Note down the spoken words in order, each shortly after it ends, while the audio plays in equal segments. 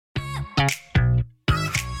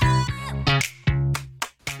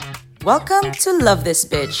Welcome to Love This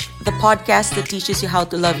Bitch, the podcast that teaches you how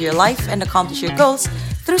to love your life and accomplish your goals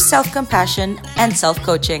through self-compassion and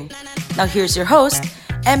self-coaching. Now here's your host,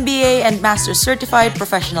 MBA and Master Certified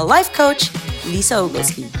Professional Life Coach, Lisa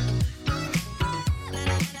Oglesby.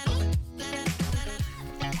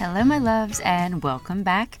 Hello, my loves, and welcome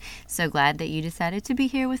back. So glad that you decided to be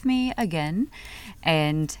here with me again.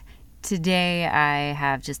 And today I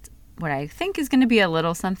have just what I think is going to be a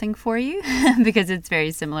little something for you because it's very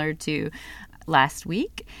similar to last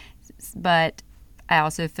week. But I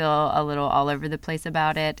also feel a little all over the place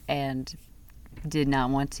about it and did not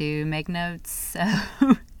want to make notes. So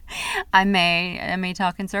I may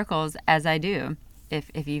talk in circles as I do.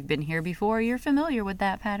 If you've been here before, you're familiar with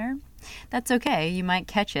that pattern. That's okay. You might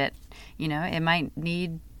catch it. You know, it might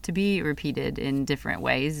need to be repeated in different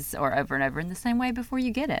ways or over and over in the same way before you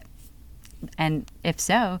get it. And if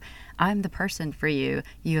so, I'm the person for you.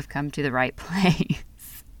 You have come to the right place.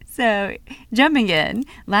 So jumping in,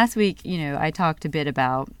 last week, I talked a bit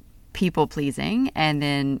about people pleasing and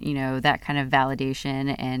then, that kind of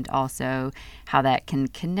validation and also how that can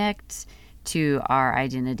connect to our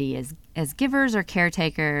identity as givers or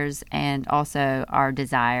caretakers and also our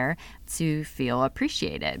desire to feel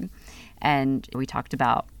appreciated. And we talked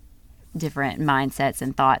about different mindsets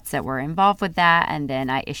and thoughts that were involved with that, and then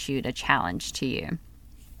I issued a challenge to you.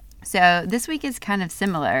 So this week is kind of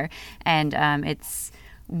similar, and it's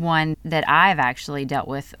one that I've actually dealt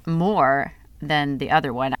with more than the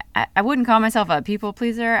other one. I wouldn't call myself a people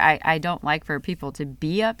pleaser. I don't like for people to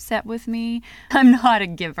be upset with me. I'm not a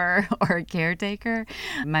giver or a caretaker.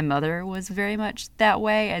 My mother was very much that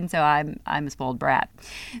way, and so I'm a spoiled brat.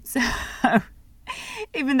 So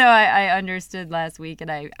even though I understood last week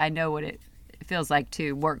and I know what it feels like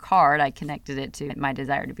to work hard, I connected it to my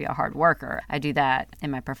desire to be a hard worker. I do that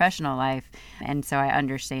in my professional life, and so I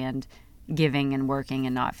understand giving and working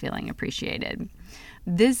and not feeling appreciated.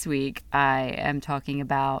 This week, I am talking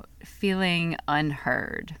about feeling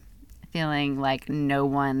unheard, feeling like no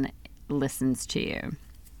one listens to you.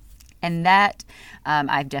 And that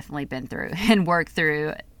I've definitely been through and worked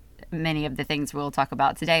through many of the things we'll talk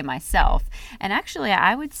about today myself. And actually,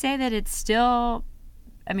 I would say that it's still,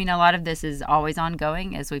 a lot of this is always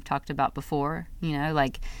ongoing, as we've talked about before.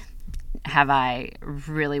 Have I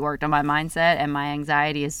really worked on my mindset and my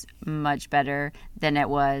anxiety is much better than it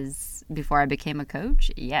was before I became a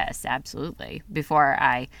coach? Yes, absolutely. Before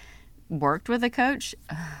I worked with a coach,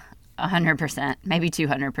 100%, maybe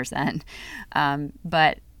 200%.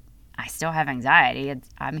 But I still have anxiety.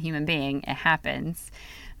 I'm a human being. It happens.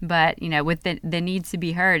 But, with the need to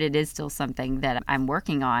be heard, it is still something that I'm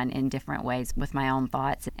working on in different ways with my own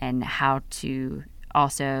thoughts and how to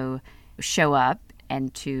also show up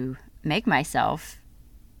and to make myself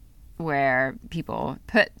where people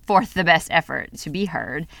put forth the best effort to be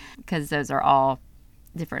heard, because those are all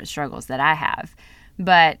different struggles that I have.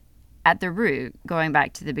 But at the root, going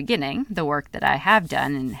back to the beginning, the work that I have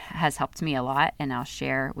done and has helped me a lot, and I'll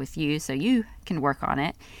share with you so you can work on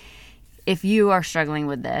it. If you are struggling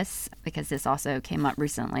with this, because this also came up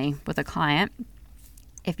recently with a client,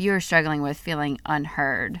 if you're struggling with feeling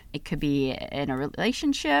unheard, it could be in a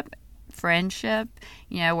relationship, friendship,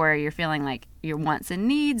 where you're feeling like your wants and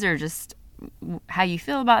needs or just how you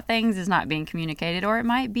feel about things is not being communicated, or it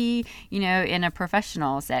might be, in a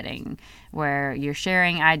professional setting where you're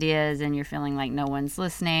sharing ideas and you're feeling like no one's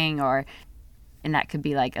listening, and that could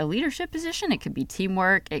be like a leadership position, it could be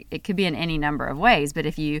teamwork, it could be in any number of ways. But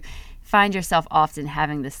if you find yourself often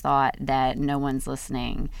having this thought that no one's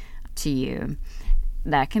listening to you,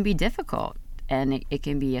 that can be difficult. And it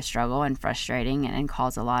can be a struggle and frustrating and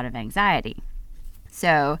cause a lot of anxiety.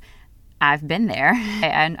 So I've been there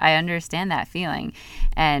and I understand that feeling.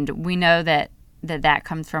 And we know that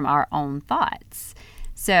comes from our own thoughts.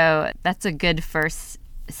 So that's a good first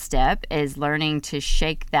step, is learning to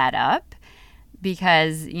shake that up,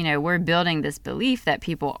 because, we're building this belief that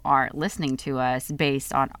people aren't listening to us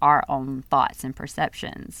based on our own thoughts and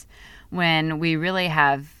perceptions, when we really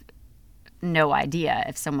have no idea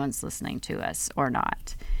if someone's listening to us or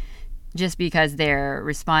not. Just because they're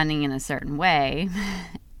responding in a certain way,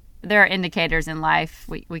 there are indicators in life.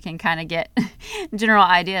 We can kind of get general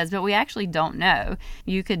ideas, but we actually don't know.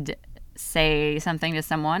 You could say something to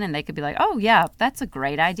someone and they could be like, oh yeah, that's a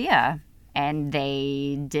great idea. And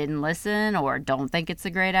they didn't listen or don't think it's a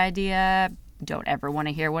great idea, don't ever want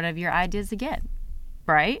to hear one of your ideas again.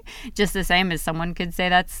 Right? Just the same as someone could say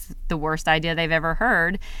that's the worst idea they've ever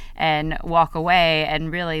heard and walk away,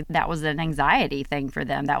 and really that was an anxiety thing for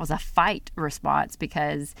them. That was a fight response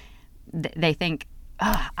because they think,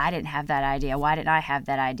 oh, I didn't have that idea. Why didn't I have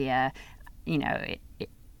that idea?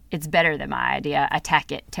 It's better than my idea.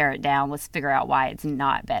 Attack it, tear it down. Let's figure out why it's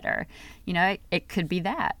not better. It could be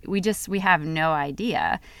that. We have no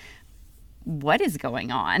idea what is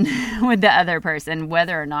going on with the other person,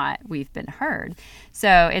 whether or not we've been heard.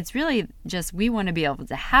 So it's really just, we want to be able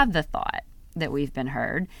to have the thought that we've been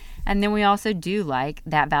heard. And then we also do like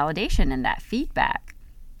that validation and that feedback.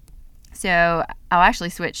 So I'll actually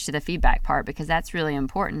switch to the feedback part because that's really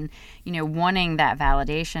important, wanting that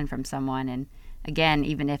validation from someone. And again,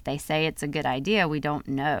 even if they say it's a good idea, we don't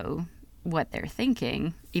know what they're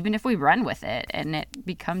thinking. Even if we run with it and it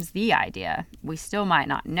becomes the idea, we still might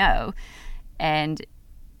not know. And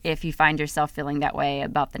if you find yourself feeling that way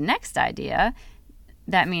about the next idea,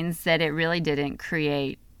 that means that it really didn't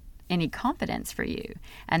create any confidence for you.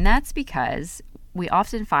 And that's because we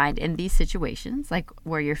often find in these situations, like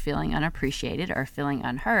where you're feeling unappreciated or feeling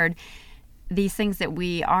unheard, these things that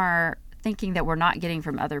we are thinking that we're not getting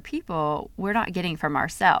from other people, we're not getting from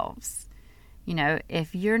ourselves.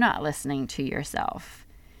 If you're not listening to yourself,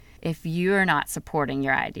 if you're not supporting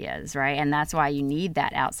your ideas, right? And that's why you need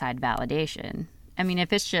that outside validation. I mean,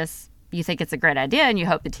 if it's just you think it's a great idea and you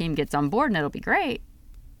hope the team gets on board and it'll be great,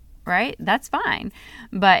 right? That's fine.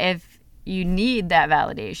 But if you need that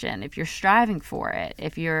validation, if you're striving for it,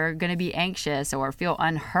 if you're going to be anxious or feel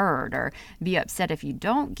unheard or be upset if you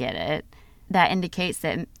don't get it, that indicates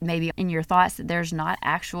that maybe in your thoughts that there's not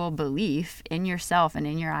actual belief in yourself and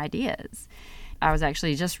in your ideas. I was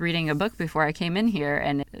actually just reading a book before I came in here,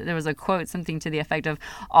 and there was a quote, something to the effect of,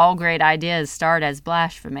 all great ideas start as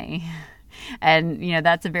blasphemy. And,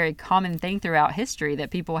 that's a very common thing throughout history, that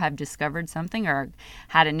people have discovered something or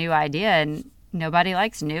had a new idea, and nobody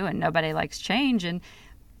likes new and nobody likes change. And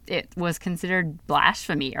it was considered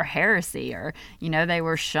blasphemy or heresy, or, they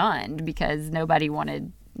were shunned because nobody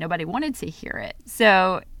wanted to hear it.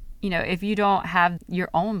 So, if you don't have your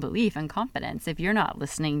own belief and confidence, if you're not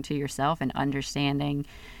listening to yourself and understanding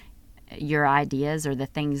your ideas or the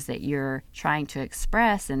things that you're trying to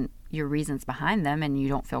express and your reasons behind them, and you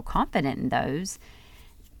don't feel confident in those,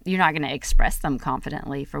 you're not going to express them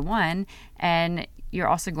confidently, for one. And you're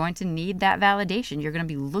also going to need that validation. You're going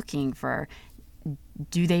to be looking for,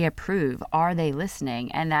 do they approve? Are they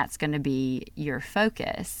listening? And that's going to be your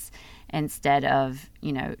focus, instead of,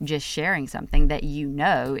 just sharing something that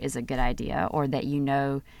is a good idea, or that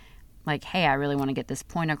like, hey, I really want to get this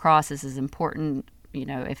point across. This is important,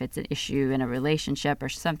 if it's an issue in a relationship or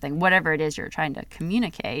something, whatever it is you're trying to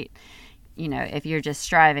communicate. If you're just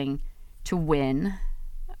striving to win,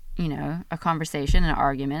 a conversation, an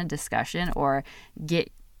argument, a discussion, or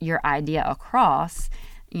get your idea across,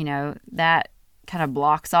 that kind of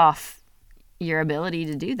blocks off your ability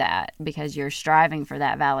to do that, because you're striving for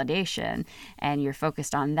that validation and you're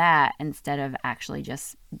focused on that instead of actually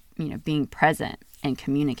just, being present and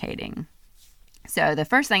communicating. So the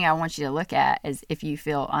first thing I want you to look at is, if you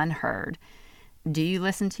feel unheard, do you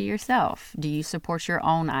listen to yourself? Do you support your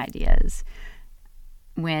own ideas?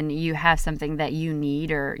 When you have something that you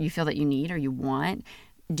need, or you feel that you need or you want,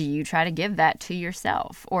 do you try to give that to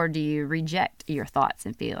yourself, or do you reject your thoughts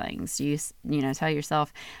and feelings? Do you, tell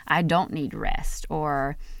yourself, I don't need rest,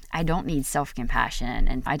 or I don't need self-compassion,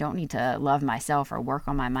 and I don't need to love myself or work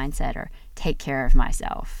on my mindset or take care of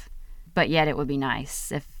myself? But yet it would be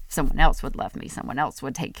nice if someone else would love me, someone else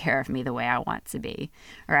would take care of me the way I want to be,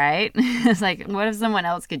 right? It's like, what if someone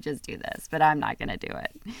else could just do this, but I'm not going to do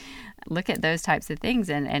it? Look at those types of things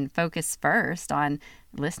and focus first on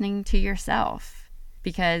listening to yourself.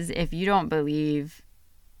 Because if you don't believe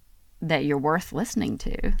that you're worth listening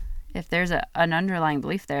to, if there's an underlying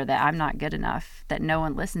belief there that I'm not good enough, that no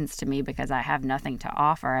one listens to me because I have nothing to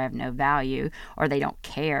offer, I have no value, or they don't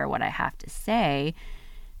care what I have to say,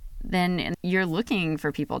 then you're looking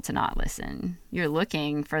for people to not listen. You're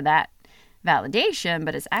looking for that validation,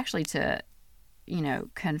 but it's actually to,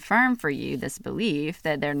 confirm for you this belief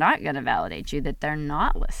that they're not going to validate you, that they're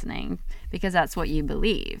not listening, because that's what you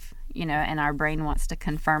believe. And our brain wants to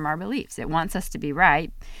confirm our beliefs. It wants us to be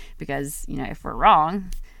right because, if we're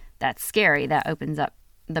wrong, that's scary. That opens up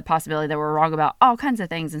the possibility that we're wrong about all kinds of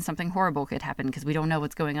things and something horrible could happen because we don't know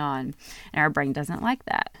what's going on. And our brain doesn't like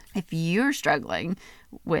that. If you're struggling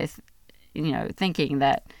with, thinking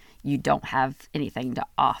that you don't have anything to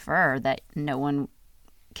offer, or that no one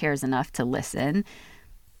cares enough to listen,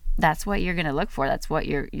 that's what you're going to look for. That's what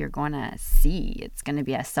you're going to see. It's going to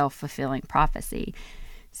be a self-fulfilling prophecy.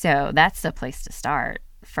 So that's the place to start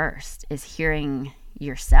first, is hearing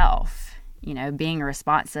yourself, being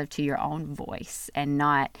responsive to your own voice, and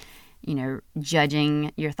not,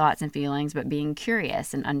 judging your thoughts and feelings, but being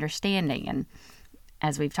curious and understanding. And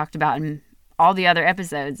as we've talked about in all the other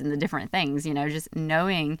episodes and the different things, just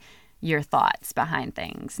knowing your thoughts behind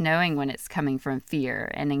things, knowing when it's coming from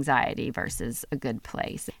fear and anxiety versus a good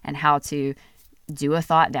place, and how to do a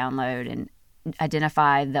thought download and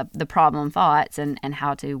identify the problem thoughts and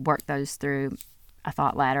how to work those through a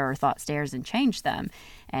thought ladder or thought stairs and change them,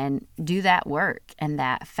 and do that work and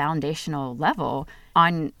that foundational level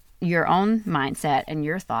on your own mindset and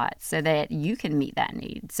your thoughts so that you can meet that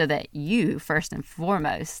need, so that you, first and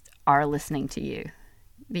foremost, are listening to you.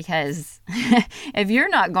 Because if you're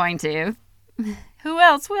not going to, who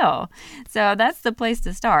else will? So that's the place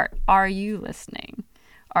to start. Are you listening?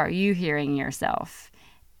 Are you hearing yourself?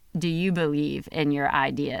 Do you believe in your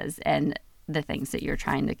ideas and the things that you're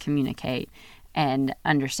trying to communicate, and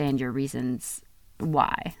understand your reasons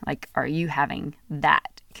why? Like, are you having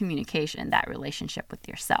that communication, that relationship with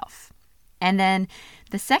yourself? And then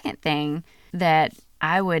the second thing that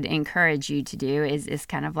I would encourage you to do is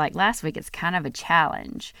kind of like last week, it's kind of a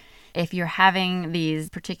challenge. If you're having these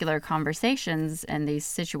particular conversations and these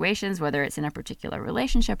situations, whether it's in a particular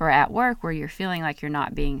relationship or at work where you're feeling like you're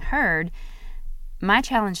not being heard, my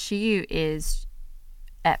challenge to you is,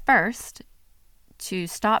 at first, to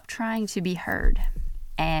stop trying to be heard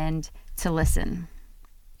and to listen.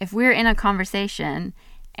 If we're in a conversation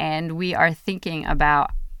and we are thinking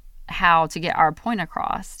about how to get our point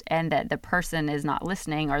across, and that the person is not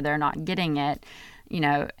listening or they're not getting it,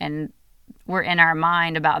 and we're in our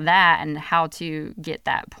mind about that and how to get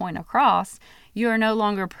that point across, you are no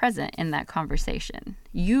longer present in that conversation.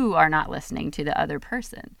 You are not listening to the other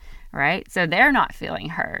person, right? So they're not feeling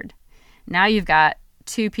heard. Now you've got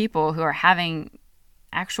two people who are having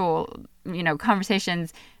actual,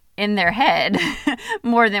 conversations in their head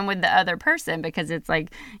more than with the other person, because it's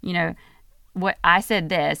like, what I said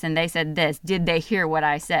this and they said this. Did they hear what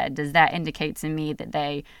I said? Does that indicate to me that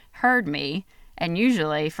they heard me? And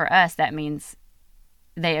usually for us, that means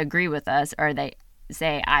they agree with us, or they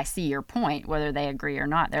say, I see your point, whether they agree or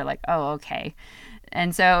not. They're like, oh, okay.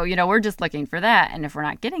 And so, we're just looking for that. And if we're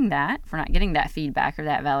not getting that, feedback or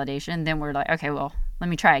that validation, then we're like, okay, well, let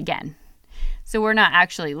me try again. So we're not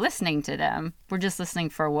actually listening to them. We're just listening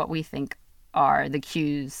for what we think are the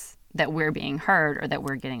cues that we're being heard or that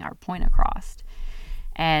we're getting our point across.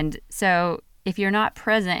 And so if you're not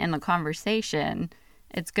present in the conversation,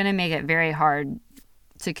 it's going to make it very hard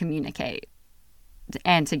to communicate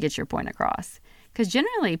and to get your point across. Because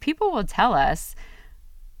generally, people will tell us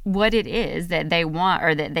what it is that they want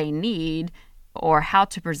or that they need, or how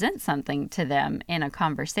to present something to them in a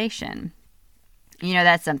conversation.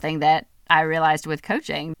 That's something that I realized with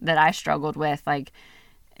coaching that I struggled with, like,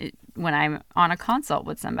 when I'm on a consult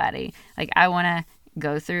with somebody. Like, I want to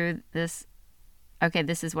go through this, okay,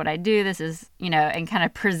 this is what I do, this is, and kind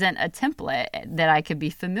of present a template that I could be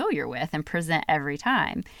familiar with and present every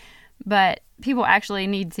time. But people actually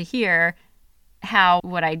need to hear how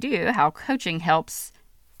what I do, how coaching helps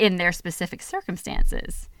in their specific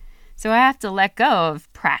circumstances. So I have to let go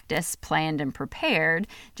of practice, planned and prepared,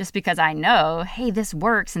 just because I know, hey, this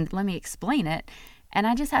works and let me explain it. And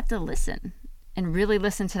I just have to listen and really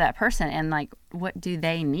listen to that person and, like, what do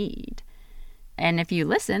they need? And if you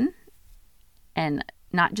listen and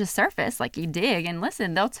not just surface, like, you dig and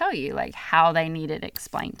listen, they'll tell you, like, how they need it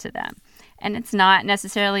explained to them. And it's not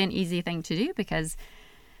necessarily an easy thing to do, because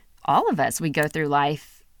all of us, we go through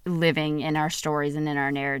life living in our stories and in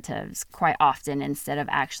our narratives quite often, instead of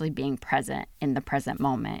actually being present in the present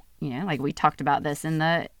moment. Like we talked about this in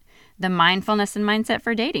the mindfulness and mindset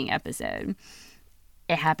for dating episode.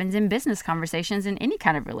 It happens in business conversations, in any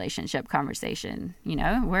kind of relationship conversation.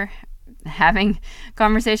 We're having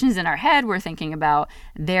conversations in our head. We're thinking about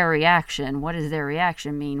their reaction. What does their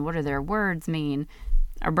reaction mean? What do their words mean?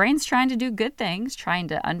 Our brain's trying to do good things, trying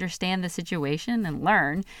to understand the situation and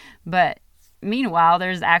learn. But meanwhile,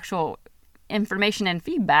 there's actual information and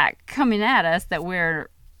feedback coming at us that we're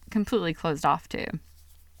completely closed off to.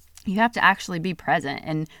 You have to actually be present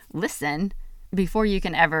and listen before you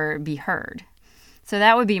can ever be heard. So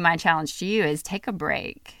that would be my challenge to you, is take a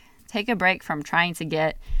break. Take a break from trying to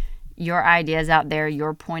get your ideas out there,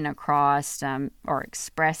 your point across, or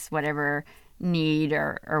express whatever need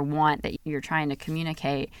or want that you're trying to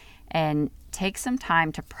communicate, and take some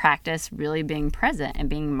time to practice really being present and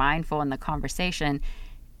being mindful in the conversation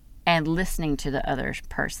and listening to the other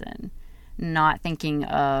person, not thinking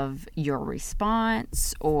of your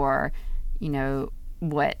response or,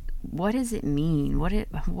 what does it mean?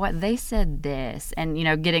 What they said this, and,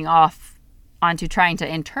 getting off onto trying to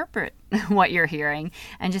interpret what you're hearing,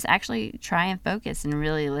 and just actually try and focus and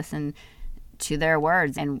really listen to their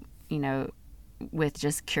words and, with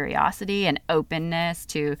just curiosity and openness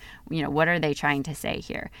to, what are they trying to say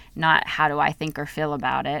here? Not how do I think or feel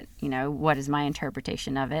about it? What is my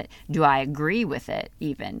interpretation of it? Do I agree with it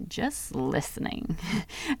even? Just listening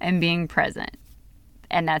and being present.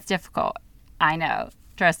 And that's difficult. I know.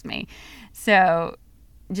 Trust me. So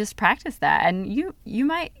just practice that. And you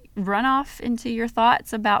might run off into your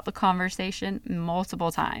thoughts about the conversation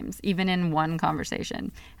multiple times, even in one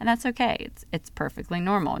conversation. And that's okay. It's perfectly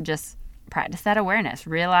normal. Just practice that awareness.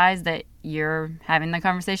 Realize that you're having the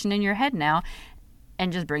conversation in your head now,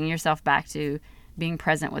 and just bring yourself back to being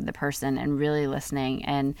present with the person and really listening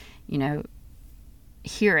and,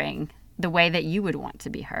 hearing the way that you would want to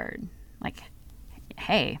be heard. Like,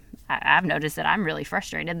 hey, I've noticed that I'm really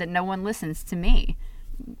frustrated that no one listens to me.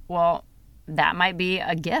 Well, that might be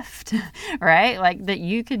a gift, right? Like that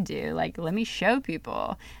you could do. Like, let me show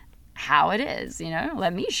people how it is,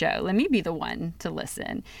 let me be the one to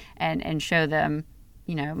listen and show them,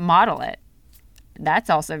 model it. That's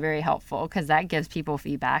also very helpful because that gives people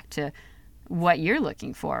feedback to what you're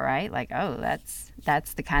looking for, right? Like, oh,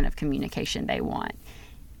 that's the kind of communication they want.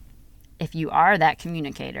 If you are that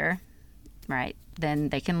communicator, right, then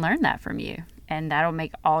they can learn that from you, and that'll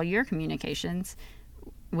make all your communications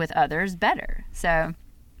with others better. So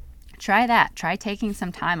try that. Try taking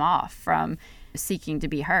some time off from seeking to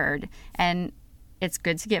be heard. And it's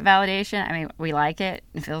good to get validation. I mean, we like it.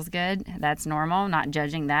 It feels good. That's normal. Not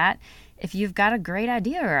judging that. If you've got a great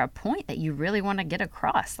idea or a point that you really want to get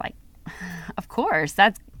across, like, of course,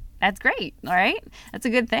 that's great. All right. That's a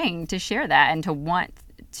good thing to share that and to want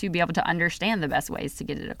to be able to understand the best ways to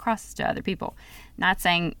get it across to other people. Not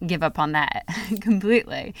saying give up on that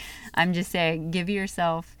completely. I'm just saying give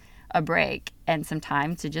yourself a break and some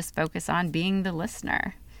time to just focus on being the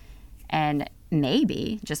listener. And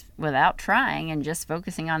maybe just without trying and just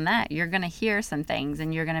focusing on that, you're going to hear some things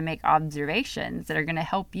and you're going to make observations that are going to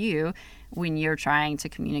help you when you're trying to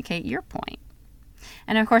communicate your point.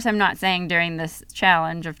 And of course, I'm not saying during this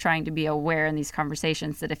challenge of trying to be aware in these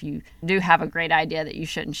conversations that if you do have a great idea that you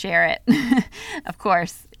shouldn't share it. Of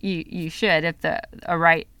course, you should if a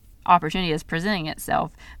right opportunity is presenting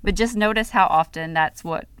itself. But just notice how often that's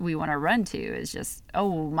what we want to run to is just,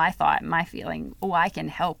 oh, my thought, my feeling, oh, I can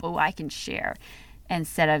help, oh, I can share,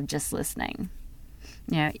 instead of just listening.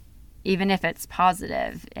 Even if it's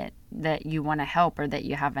positive that you want to help or that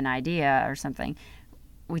you have an idea or something,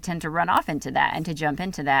 we tend to run off into that and to jump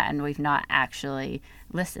into that, and we've not actually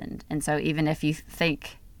listened. And so even if you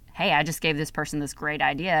think, hey, I just gave this person this great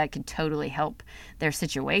idea, it could totally help their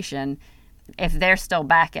situation, if they're still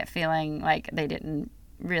back at feeling like they didn't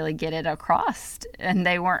really get it across and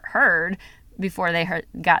they weren't heard before they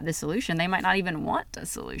got the solution, they might not even want a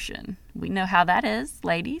solution. We know how that is,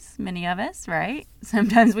 ladies, many of us, right?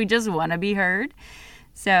 Sometimes we just want to be heard.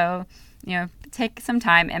 So, take some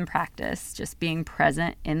time and practice just being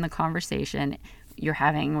present in the conversation you're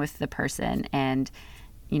having with the person and,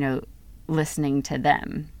 listening to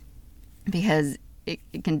them, because it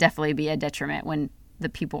can definitely be a detriment when the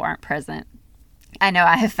people aren't present. I know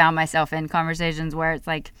I have found myself in conversations where it's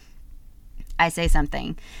like I say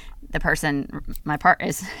something, the person,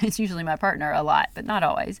 it's usually my partner a lot, but not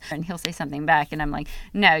always, and he'll say something back and I'm like,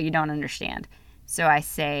 no, you don't understand. So I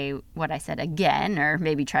say what I said again, or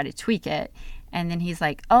maybe try to tweak it. And then he's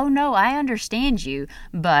like, oh, no, I understand you,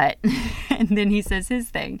 but, and then he says his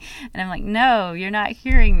thing. And I'm like, no, you're not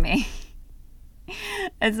hearing me.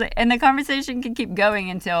 And the conversation can keep going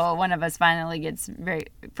until one of us finally gets very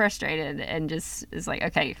frustrated and just is like,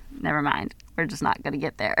 okay, never mind. We're just not going to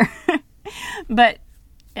get there.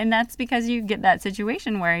 And that's because you get that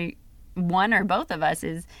situation where one or both of us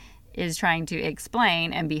is trying to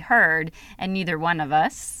explain and be heard, and neither one of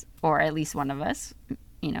us, or at least one of us,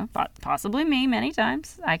 possibly me many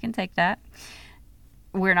times, I can take that,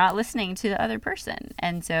 we're not listening to the other person.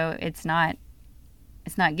 And so it's not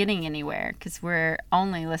getting anywhere because we're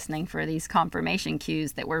only listening for these confirmation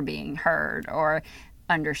cues that we're being heard or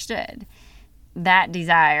understood. That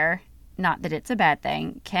desire, not that it's a bad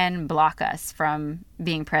thing, can block us from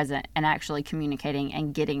being present and actually communicating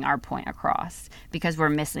and getting our point across because we're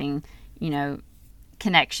missing,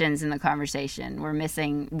 connections in the conversation. We're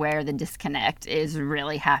missing where the disconnect is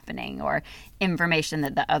really happening, or information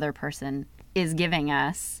that the other person is giving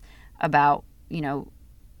us about,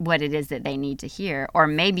 what it is that they need to hear, or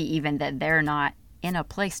maybe even that they're not in a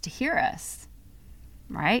place to hear us,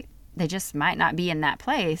 right? They just might not be in that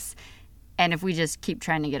place. And if we just keep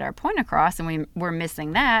trying to get our point across and we're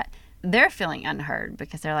missing that, they're feeling unheard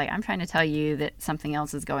because they're like, I'm trying to tell you that something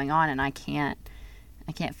else is going on and I can't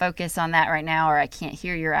focus on that right now, or I can't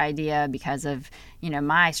hear your idea because of,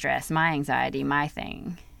 my stress, my anxiety, my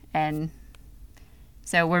thing. And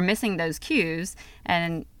So we're missing those cues,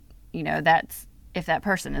 and that's, if that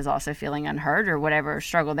person is also feeling unheard or whatever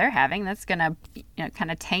struggle they're having, that's going to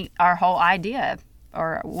kind of taint our whole idea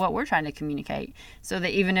or what we're trying to communicate. So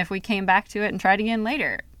that even if we came back to it and tried again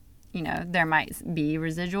later, there might be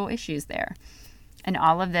residual issues there. And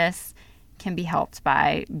all of this can be helped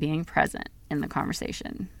by being present in the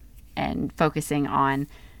conversation and focusing on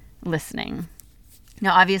listening.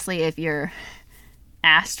 Now, obviously, if you're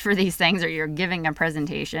asked for these things or you're giving a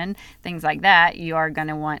presentation, things like that, you are going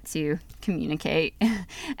to want to communicate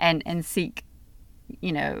and seek,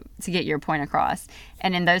 to get your point across.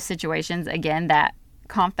 And in those situations, again, that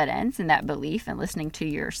confidence and that belief and listening to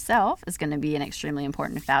yourself is going to be an extremely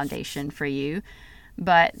important foundation for you.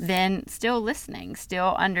 But then still listening,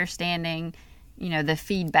 still understanding, the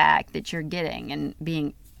feedback that you're getting and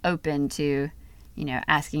being open to,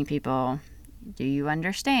 asking people, do you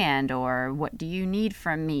understand? Or what do you need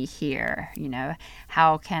from me here?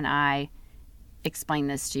 How can I explain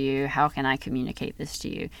this to you? How can I communicate this to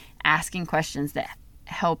you? Asking questions that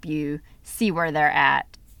help you see where they're at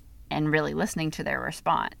and really listening to their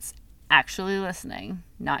response. Actually listening,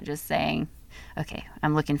 not just saying, okay,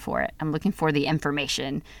 I'm looking for it. I'm looking for the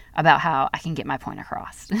information about how I can get my point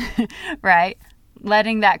across, right?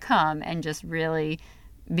 Letting that come and just really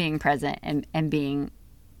being present and being,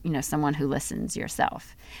 someone who listens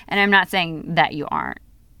yourself. And I'm not saying that you aren't.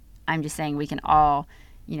 I'm just saying we can all,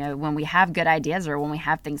 when we have good ideas or when we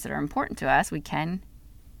have things that are important to us, we can,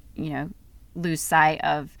 lose sight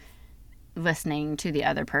of listening to the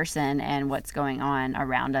other person and what's going on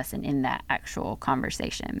around us and in that actual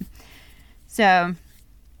conversation. So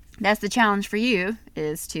that's the challenge for you,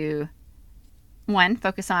 is to, one,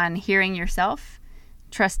 focus on hearing yourself,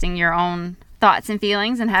 trusting your own thoughts and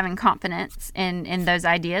feelings, and having confidence in those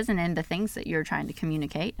ideas and in the things that you're trying to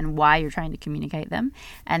communicate and why you're trying to communicate them.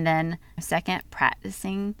 And then second,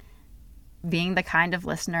 practicing being the kind of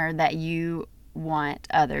listener that you want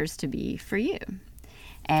others to be for you.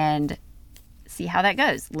 And see how that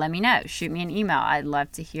goes. Let me know. Shoot me an email. I'd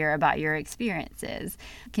love to hear about your experiences.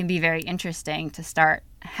 It can be very interesting to start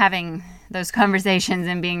having those conversations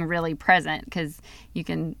and being really present, because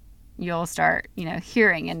you'll start,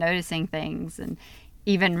 hearing and noticing things, and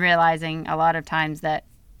even realizing a lot of times that,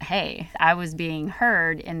 hey, I was being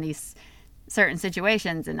heard in these certain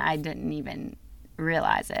situations and I didn't even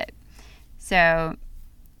realize it. So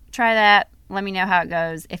try that. Let me know how it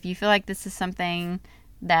goes. If you feel like this is something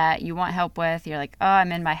that you want help with, you're like, oh,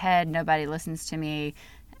 I'm in my head, nobody listens to me,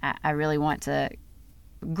 I really want to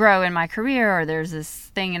grow in my career, or there's this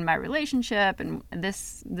thing in my relationship and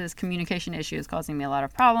this communication issue is causing me a lot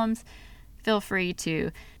of problems, feel free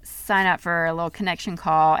to sign up for a little connection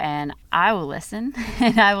call, and I will listen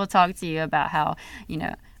and I will talk to you about how,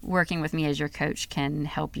 working with me as your coach can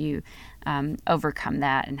help you overcome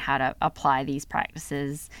that, and how to apply these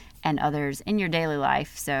practices and others in your daily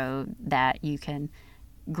life so that you can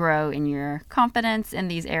grow in your confidence in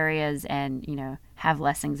these areas and, have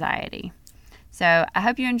less anxiety. So I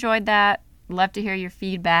hope you enjoyed that. Love to hear your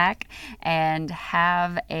feedback, and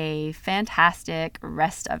have a fantastic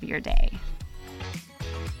rest of your day.